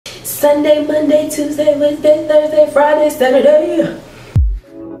Sunday, Monday, Tuesday, Wednesday, Thursday, Friday, Saturday.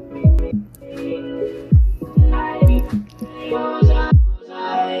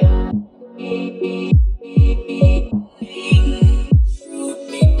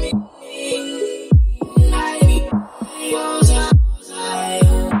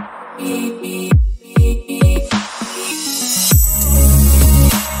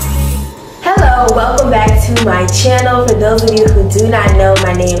 Welcome back to my channel. For those of you who do not know,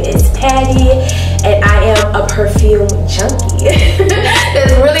 my name is Patty and I am a perfume junkie.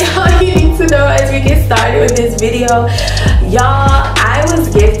 That's really all you need to know as we get started with this video. Y'all, I was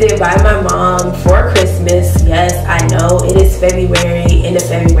gifted by my mom for Christmas. Yes, I know it is February, end of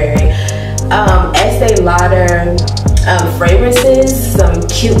February. Estee Lauder fragrances, some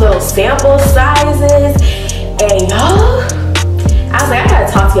cute little sample sizes, and y'all, I was like, I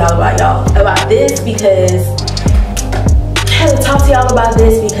gotta talk to y'all about this because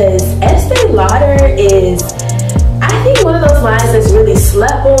Estee Lauder is, I think, one of those lines that's really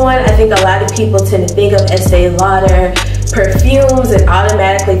slept on. I think a lot of people tend to think of Estee Lauder perfumes and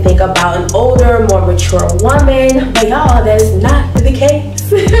automatically think about an older, more mature woman. But y'all, that is not the case.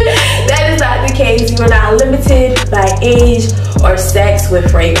 That is not the case. You are not limited by age or sex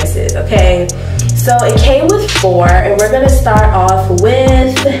with fragrances, okay? So it came with 4, and we're gonna start off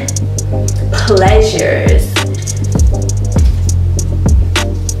with Pleasures.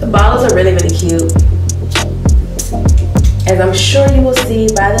 The bottles are really, really cute. As I'm sure you will see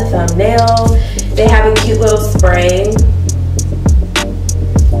by the thumbnail, they have a cute little spray.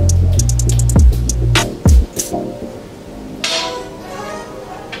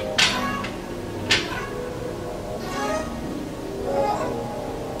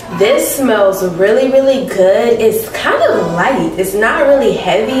 This smells really, really good. It's kind of light. It's not really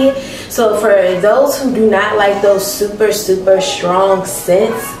heavy. So for those who do not like those super, super strong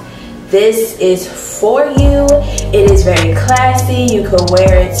scents, this is for you. It is very classy. You could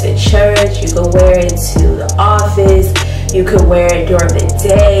wear it to church. You could wear it to the office. You could wear it during the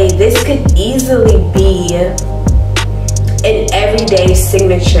day. This could easily be an everyday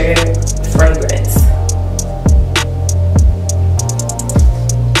signature fragrance.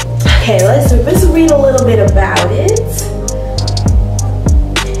 Okay, let's read a little bit about it.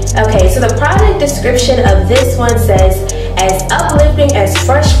 Okay, so the product description of this one says, as uplifting as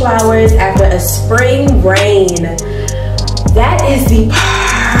fresh flowers after a spring rain. That is the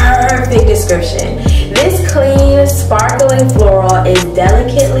perfect description. This clean, sparkling floral is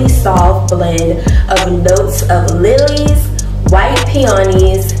delicately soft blend of notes of lilies, white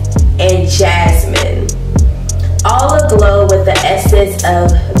peonies, and jasmine. All aglow with the essence of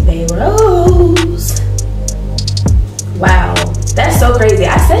bay rose. Wow, that's so crazy.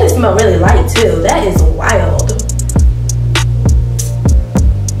 I said it smelled really light too. That is wild.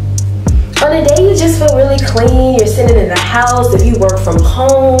 On a day you just feel really clean, you're sitting in the house, if you work from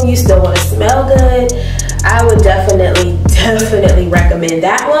home, you still want to smell good, I would definitely recommend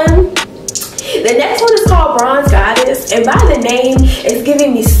that one. The next one is called Bronze Goddess, and by the name, it's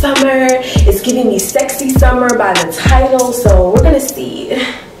giving me summer, it's giving me sexy summer by the title, so we're gonna see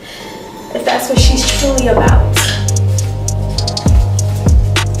if that's what she's truly about.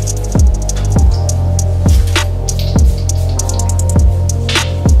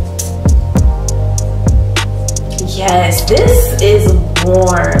 Yes, this is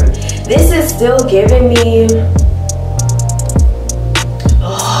warm. This is still giving me,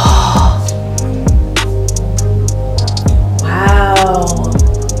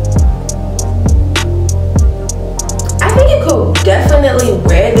 definitely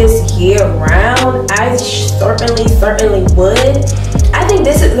wear this year round. I certainly would. I think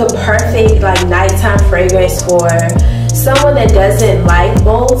this is the perfect like nighttime fragrance for someone that doesn't like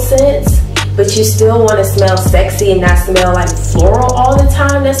bold scents, but you still want to smell sexy and not smell like floral all the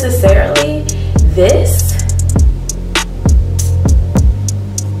time necessarily. This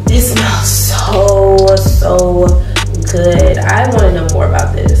smells so good. I want to know more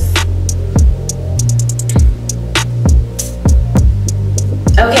about this.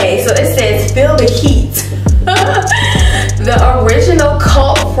 Okay, so it says feel the heat. The original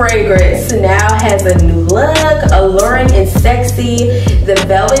cult fragrance now has a new look, alluring and sexy. The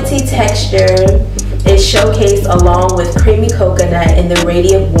velvety texture is showcased along with creamy coconut and the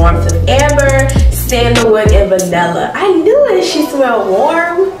radiant warmth of amber, sandalwood, and vanilla. I knew it. She smelled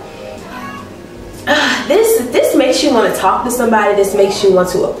warm. This makes you want to talk to somebody. This makes you want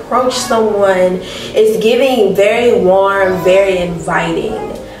to approach someone. It's giving very warm, very inviting.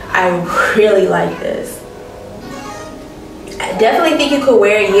 I really like this. definitely think you could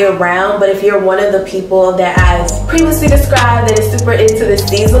wear it year round, but if you're one of the people that I've previously described that is super into the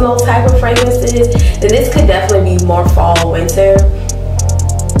seasonal type of fragrances, then this could definitely be more fall, winter.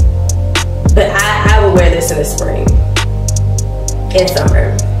 But I would wear this in the spring and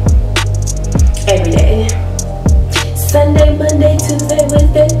summer. Every day. Sunday, Monday, Tuesday,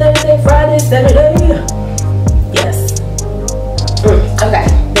 Wednesday, Thursday, Friday, Saturday. Yes. Okay.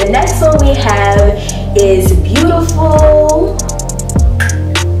 The next one we have is Beautiful.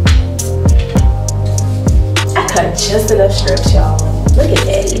 I cut just enough strips, y'all. Look at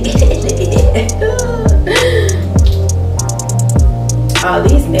that. Oh,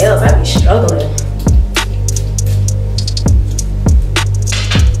 these nails, I be struggling.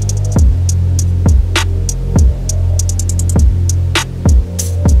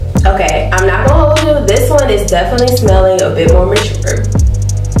 Okay, I'm not gonna hold you. This one is definitely smelling a bit more mature.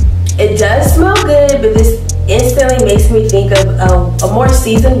 It does smell good, but this instantly makes me think of a more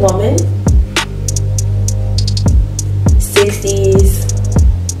seasoned woman. 60s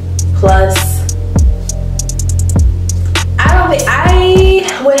plus. I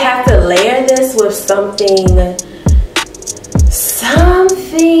would have to layer this with something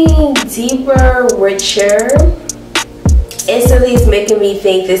deeper, richer. Instantly it's making me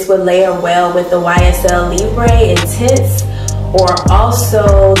think this would layer well with the YSL Libre Intense, or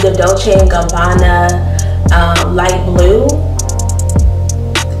also the Dolce & Gabbana Light Blue.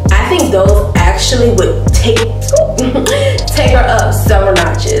 I think those actually would take her up several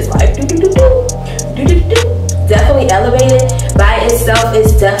notches. Like definitely elevated. By itself,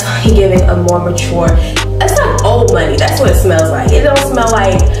 it's definitely giving a more mature. It's not old money. That's what it smells like. It don't smell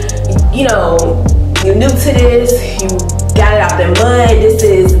like, you know, you're new to this, you got it out the mud. This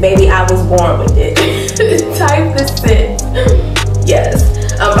is, baby, I was born with it. Type of scent. Yes.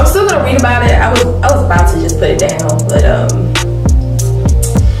 I'm still gonna read about it. I was about to just put it down, but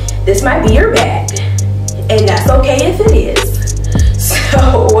this might be your bag, and that's okay if it is.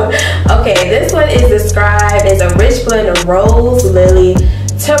 So, okay, this one is described as a rich blend of rose, lily,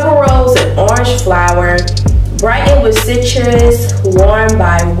 tuberose, and orange flower, brightened with citrus, warmed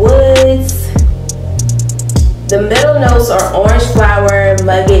by woods. The middle notes are orange flower,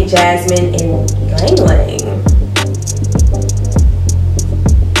 muguet, jasmine, and ylang-ylang.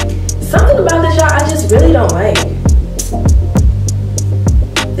 Something about this, y'all, I just really don't like.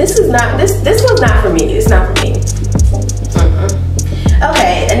 This is not, this one's not for me. It's not for me.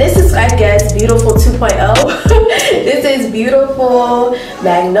 Okay, and this is, I guess, Beautiful 2.0. This is Beautiful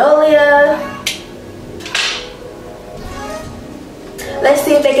Magnolia. Let's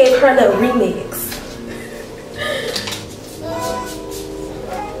see if they gave her a little remix.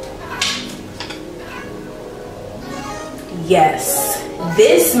 Yes,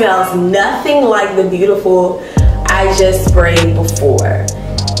 this smells nothing like the Beautiful I just sprayed before.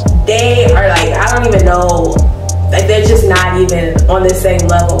 They are like, I don't even know, like they're just not even on the same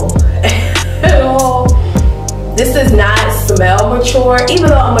level at all. This does not smell mature, even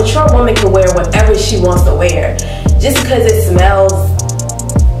though a mature woman can wear whatever she wants to wear. Just because it smells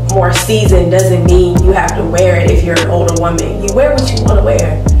more seasoned doesn't mean you have to wear it if you're an older woman. You wear what you want to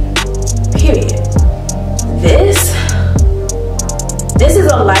wear, period. This is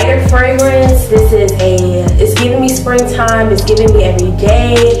a lighter fragrance. It's giving me springtime. It's giving me every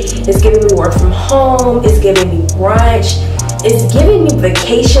day. It's giving me work from home. It's giving me brunch. It's giving me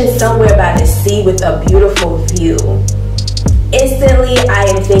vacation somewhere by the sea with a beautiful view. Instantly, I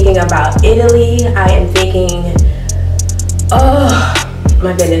am thinking about Italy. I am thinking, oh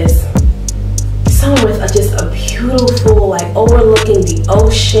my goodness. Somewhere with just a beautiful, like overlooking the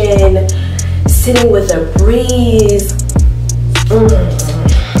ocean, sitting with a breeze.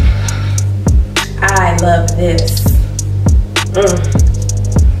 I love this.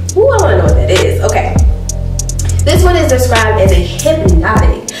 Ooh, I want to know what that is. Okay. This one is described as a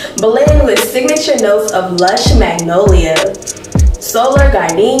hypnotic blend with signature notes of lush magnolia, solar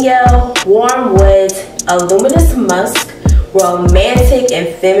gardenia, warm woods, a luminous musk, romantic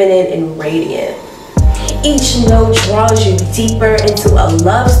and feminine and radiant. Each note draws you deeper into a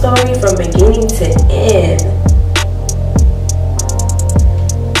love story from beginning to end.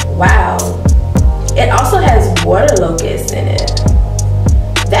 Wow. It also has water locusts in it.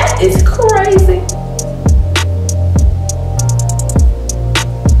 That is crazy.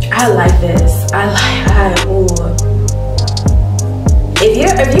 I like this. Ooh. If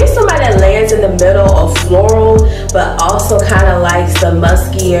you're somebody that lands in the middle of floral, but also kind of likes the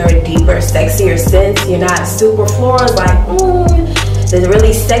muskier, deeper, sexier scents, you're not super floral, it's like, the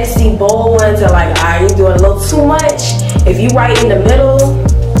really sexy, bold ones are like, are you doing a little too much? If you right in the middle,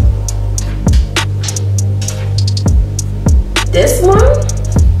 this one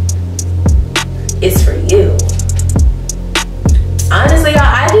is for you. Honestly, y'all,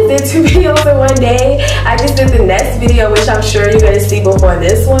 I just did 2 videos in one day. I just did the next video, which I'm sure you're gonna see before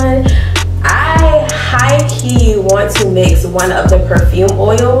this one. I high-key want to mix one of the perfume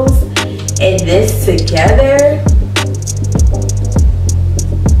oils and this together.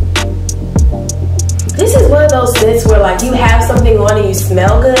 This is one of those scents where like you have something on and you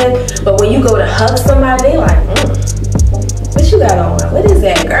smell good, but when you go to hug somebody, they like, what you got on? What is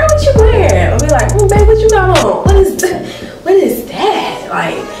that, girl? What you wearing? I'll be like, babe, what you got on? What is that?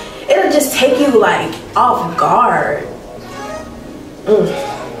 Like, it'll just take you like off guard.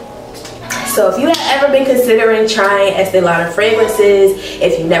 So if you have ever been considering trying Estee Lauder fragrances,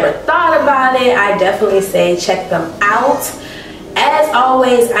 if you never thought about it, I definitely say check them out. As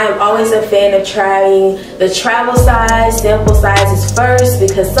always, I'm always a fan of trying the travel size, sample sizes first,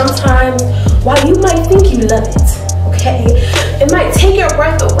 because sometimes while you might think you love it, okay, it might take your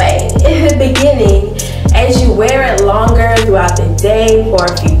breath away in the beginning. As you wear it longer throughout the day, for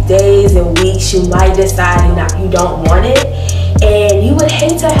a few days and weeks, you might decide you don't want it. And you would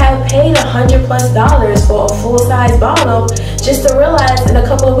hate to have paid $100+ for a full-size bottle just to realize in a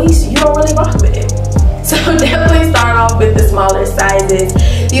couple of weeks you don't really rock with it. So definitely start off with the smaller sizes.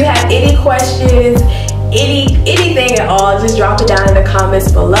 If you have any questions, anything at all, just drop it down in the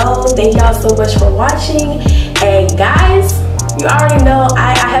comments below. Thank y'all so much for watching. And guys, you already know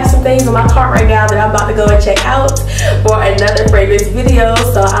I have some things in my cart right now that I'm about to go and check out for another fragrance video.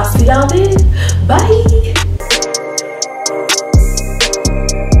 So I'll see y'all then. Bye.